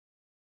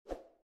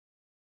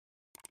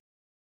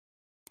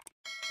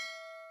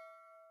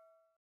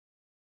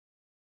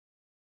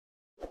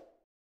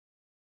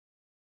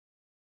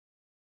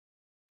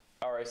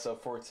Alright, so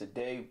for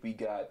today, we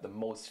got the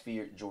most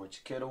feared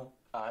George Kittle.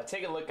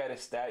 Take a look at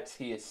his stats.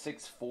 He is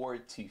 6'4",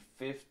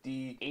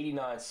 250,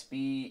 89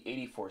 speed,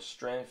 84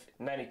 strength,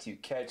 92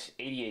 catch,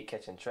 88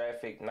 catch in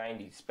traffic,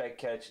 90 spec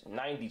catch,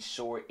 90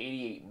 short,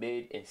 88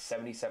 mid, and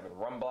 77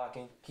 run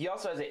blocking. He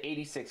also has an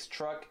 86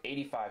 truck,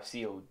 85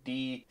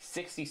 COD,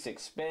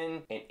 66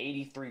 spin, and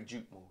 83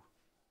 juke move.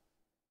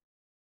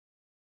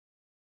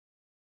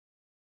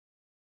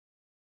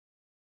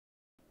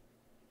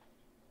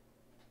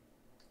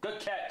 Good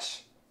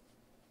catch.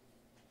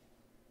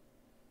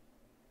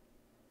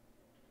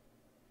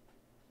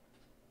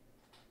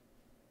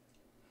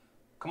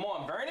 Come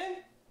on, Vernon.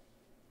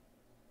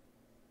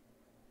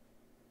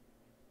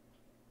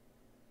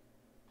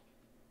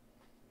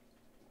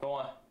 Go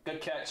on. Good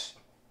catch.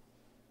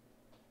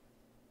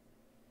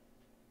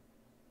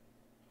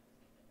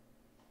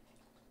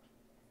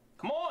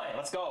 Come on,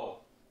 let's go.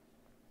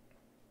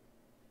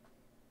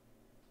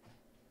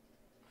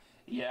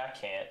 Yeah, I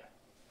can't.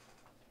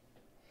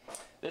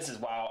 This is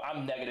wild.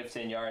 I'm negative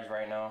 10 yards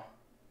right now.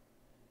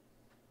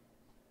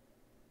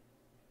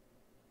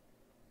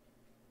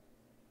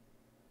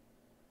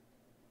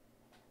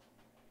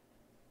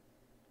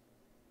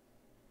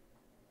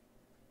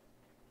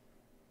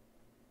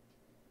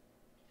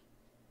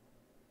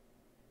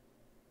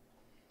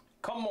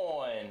 Come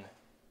on.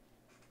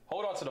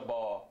 Hold on to the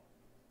ball.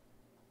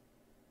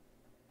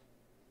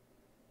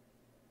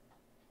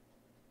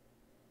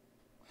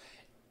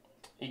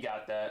 He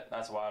got that.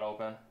 That's wide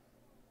open.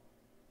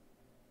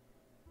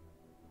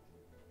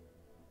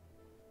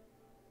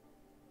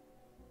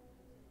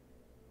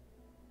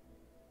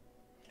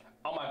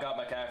 Oh my God,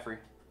 McCaffrey.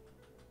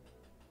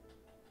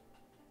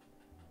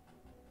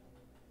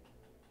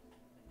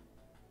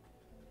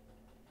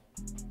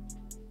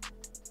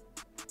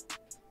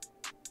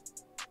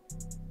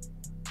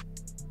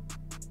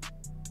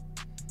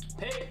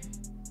 Pick.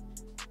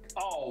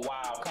 Oh,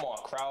 wow. Come on,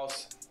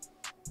 Kraus.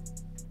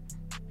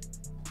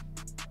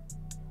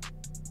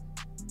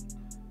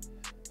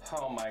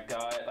 Oh my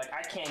God. Like,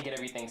 I can't get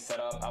everything set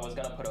up. I was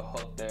going to put a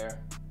hook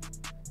there.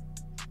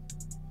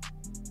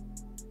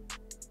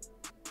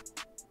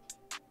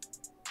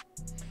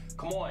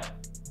 Come on.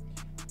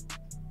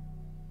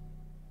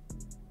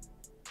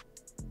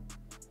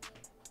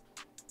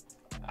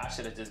 I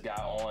should have just got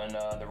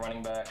on the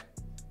running back.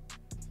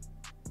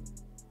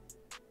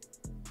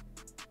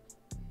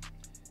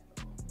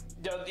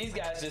 Yo, these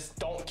guys just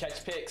don't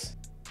catch picks.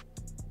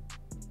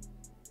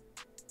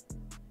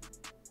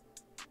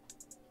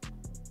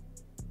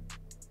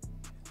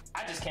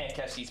 I just can't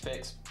catch these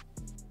picks.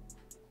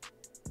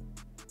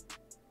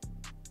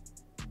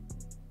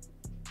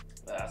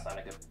 That's not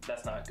a good.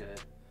 That's not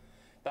good.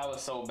 That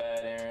was so bad,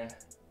 Aaron.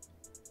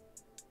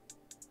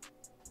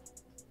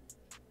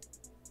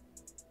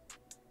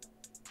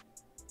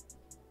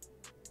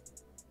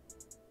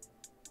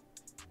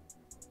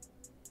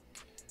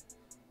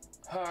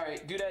 All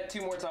right, do that 2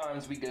 more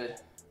times, we good.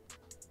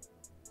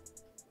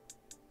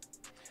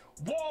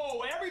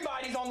 Whoa,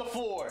 everybody's on the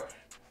floor.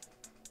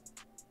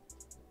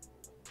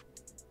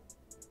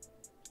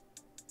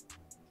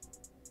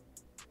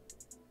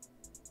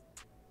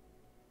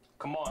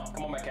 Come on,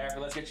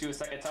 McCaffrey, let's get you a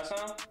second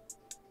touchdown.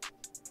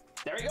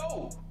 There we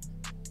go.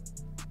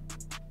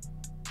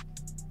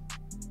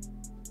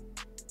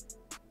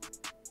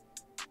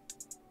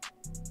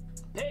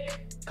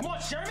 Pick. Come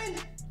on, Sherman.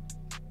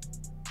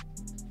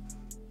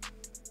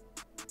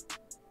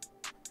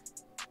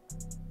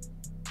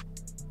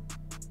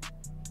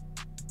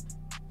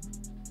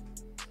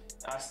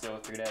 I still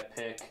threw that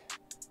pick.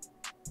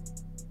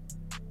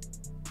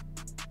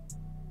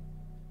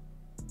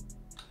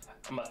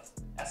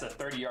 That's a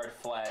 30-yard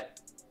flat.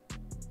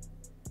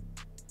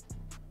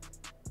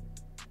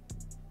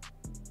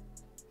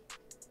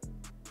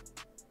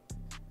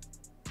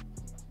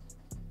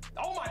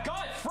 Oh my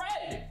God,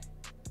 Fred!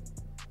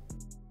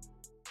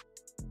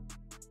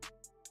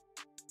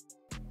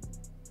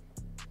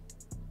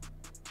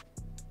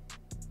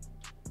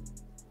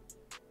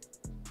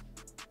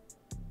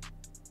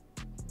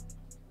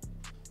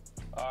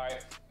 All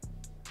right.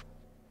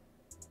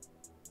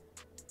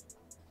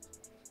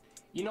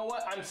 You know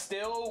what? I'm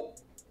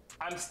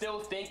still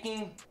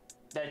thinking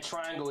that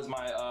triangle is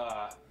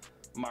my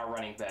my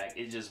running back.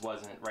 It just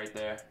wasn't right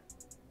there.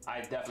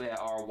 I definitely had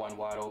R1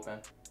 wide open.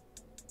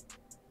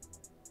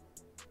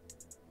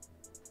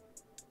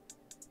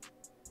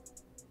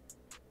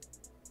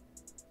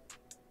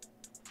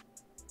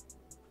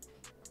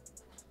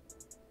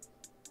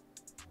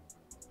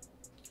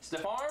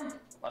 Stiff arm.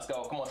 Let's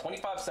go. Come on,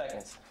 25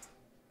 seconds.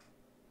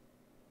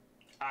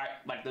 All right,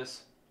 like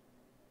this.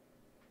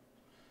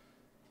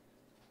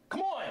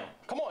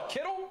 Come on,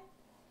 Kittle.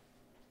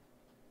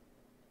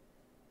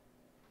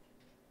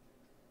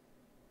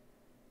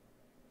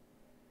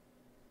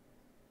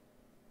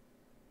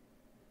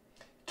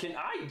 Can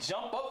I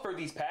jump up for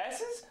these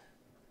passes?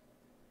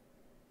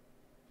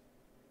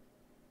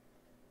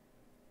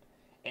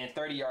 And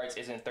 30 yards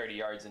isn't 30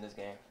 yards in this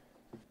game.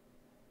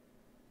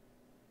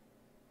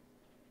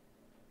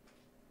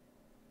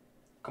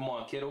 Come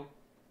on, Kittle.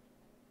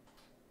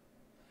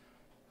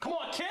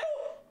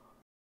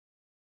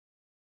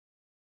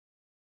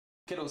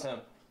 Kittle's him.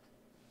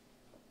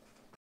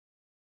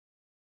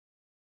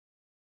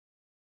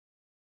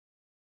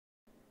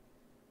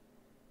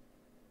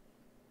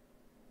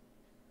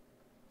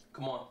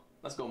 Come on,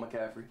 let's go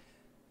McCaffrey.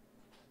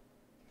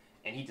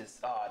 And he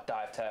just,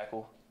 dive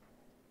tackle.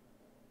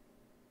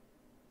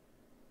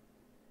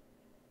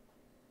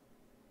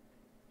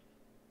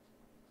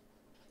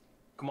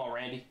 Come on,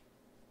 Randy.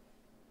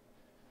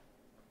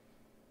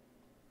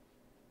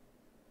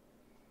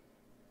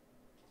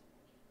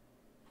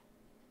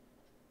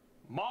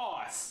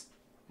 Moss!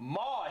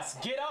 Moss,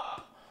 get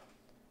up!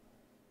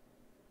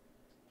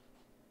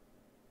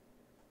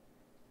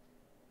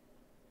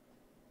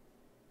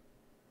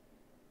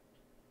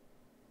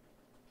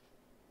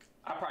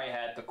 I probably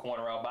had the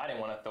corner out, but I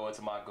didn't want to throw it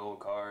to my gold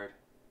card.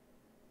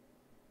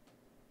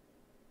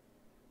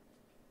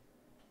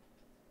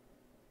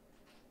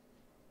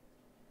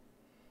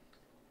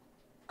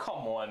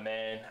 Come on,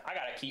 man. I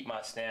gotta keep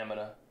my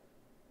stamina.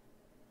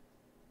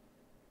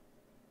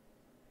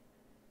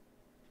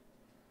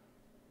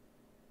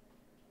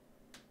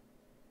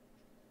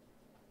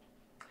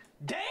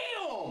 Damn!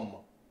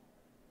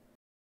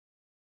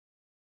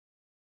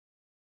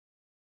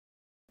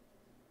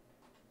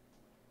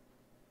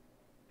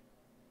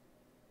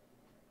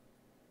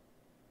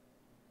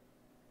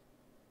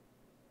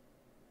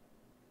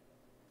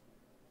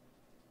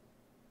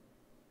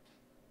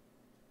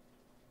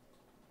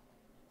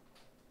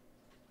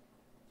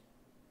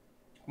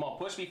 Come on,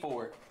 push me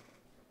forward.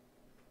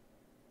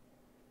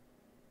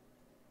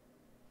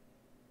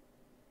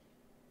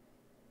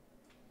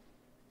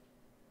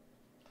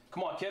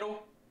 Come on,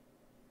 Kittle.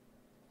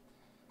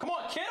 Come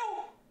on,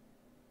 Kittle!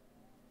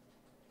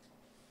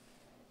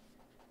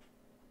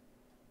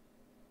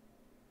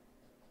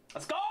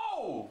 Let's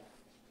go!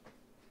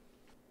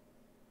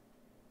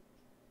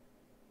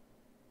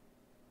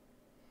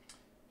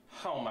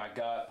 Oh my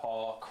God,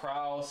 Paul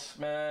Krause,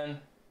 man.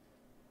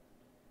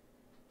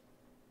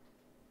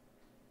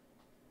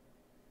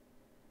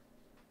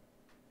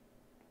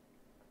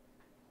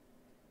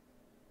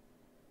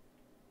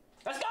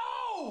 Let's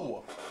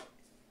go!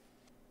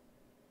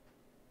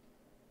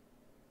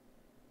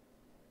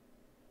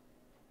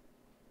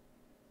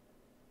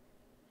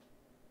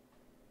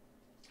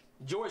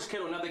 George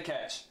Kittle, another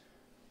catch.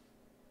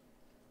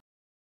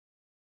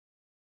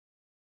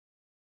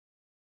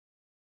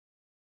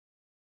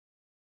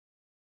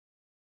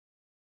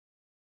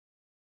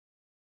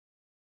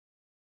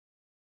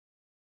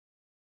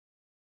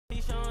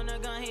 He showing a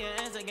gun, he an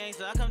answer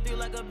gangster. I come through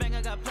like a bank,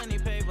 I got plenty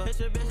paper. Hit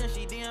your bitch and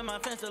she DM my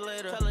fence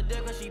later. Tell her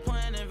dick cause she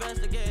playing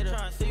investigator.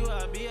 Tryna see where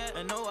I be at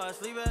and know where I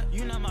sleep at.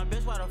 You not my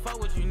bitch, why the fuck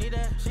would you need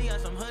that? She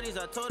got some hoodies,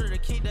 I told her to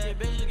keep that.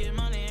 Bitches get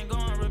money and go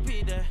and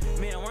repeat that.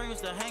 Me and Warren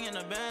used to hang in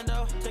the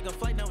bando. Take a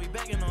flight, now we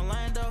back in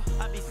Orlando.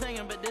 I be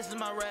singing, but this is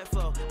my rap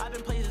flow. I've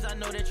been places I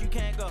know that you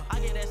can't go. I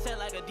get that set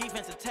like a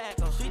defensive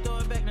tackle. She throw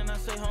it back, then I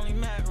say holy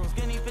mackerel.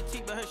 Skinny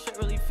petite, but her shit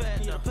really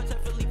fat though. Put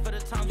that Philippe for the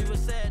times we was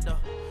sad though.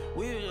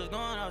 We was just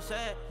going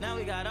outside. Now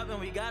we got up and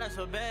we got us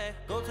so bad.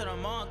 Go to the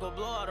mall, go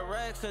blow all the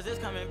racks. Cause it's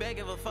coming back,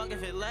 give a fuck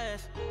if it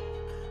lasts.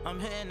 I'm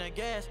hitting the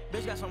gas.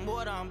 Bitch got some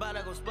water, I'm about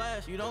to go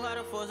splash. You don't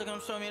gotta force it,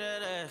 come show me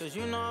that ass. Cause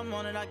you know I'm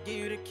on it, I give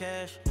you the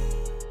cash.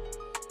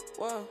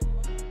 Whoa,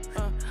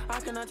 I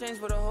cannot change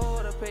for the whole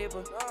of the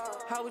paper.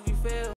 How would you feel?